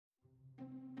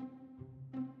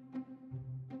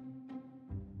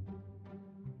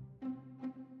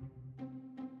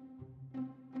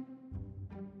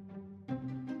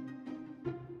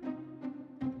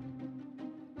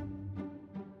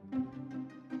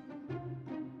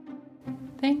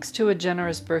Thanks to a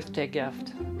generous birthday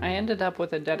gift, I ended up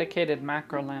with a dedicated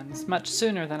macro lens much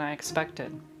sooner than I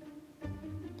expected.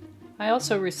 I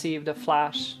also received a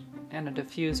flash and a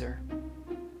diffuser.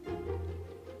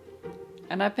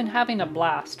 And I've been having a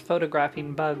blast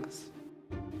photographing bugs.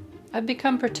 I've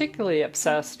become particularly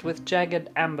obsessed with jagged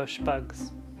ambush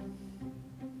bugs.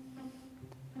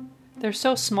 They're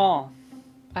so small,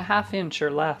 a ½ inch or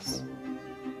less.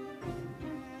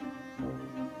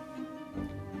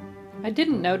 I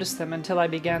didn't notice them until I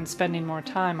began spending more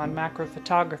time on macro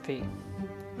photography.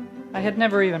 I had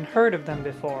never even heard of them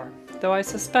before, though I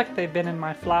suspect they've been in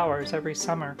my flowers every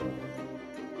summer.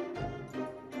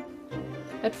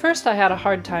 At first I had a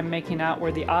hard time making out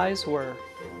where the eyes were,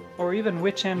 or even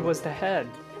which end was the head.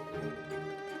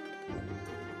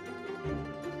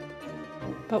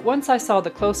 But once I saw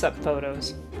the close-up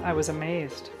photos, I was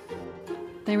amazed.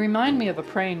 They remind me of a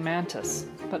praying mantis,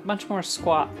 but much more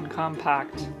squat and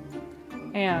compact.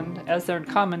 And, as their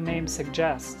common name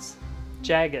suggests,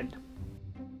 jagged.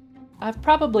 I've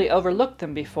probably overlooked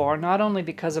them before not only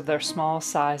because of their small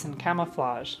size and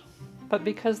camouflage, but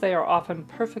because they are often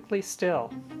perfectly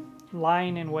still,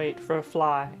 lying in wait for a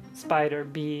fly, spider,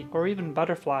 bee, or even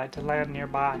butterfly to land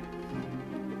nearby.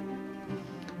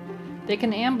 They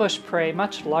can ambush prey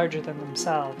much larger than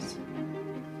themselves.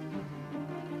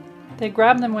 They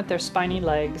grab them with their spiny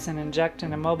legs and inject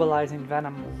an immobilizing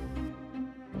venom.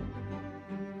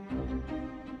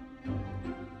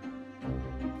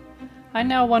 I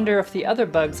now wonder if the other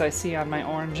bugs I see on my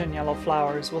orange and yellow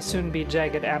flowers will soon be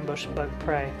jagged ambush bug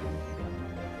prey.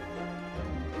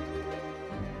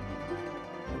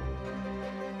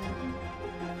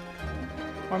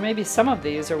 Or maybe some of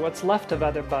these are what's left of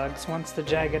other bugs once the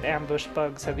jagged ambush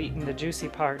bugs have eaten the juicy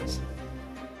parts.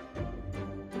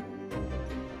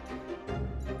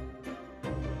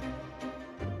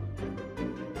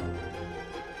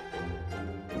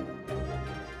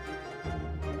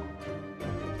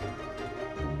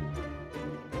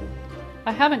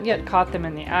 I haven't yet caught them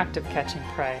in the act of catching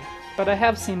prey, but I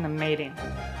have seen them mating.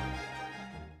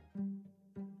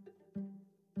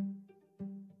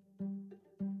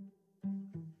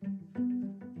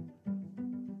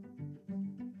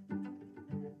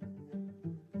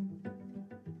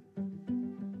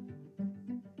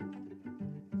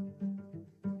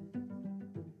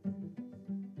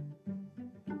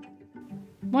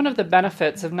 One of the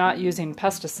benefits of not using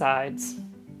pesticides,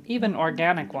 even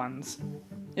organic ones,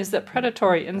 is that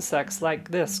predatory insects like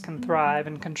this can thrive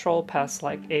and control pests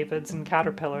like aphids and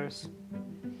caterpillars.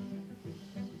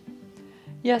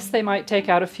 Yes, they might take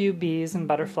out a few bees and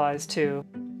butterflies too,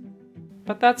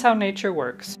 but that's how nature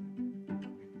works.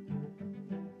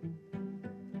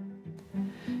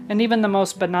 And even the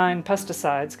most benign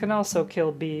pesticides can also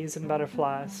kill bees and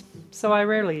butterflies, so I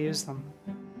rarely use them.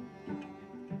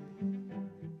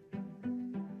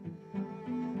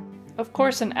 Of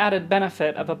course, an added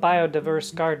benefit of a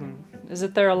biodiverse garden is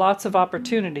that there are lots of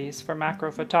opportunities for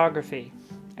macro photography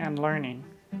and learning.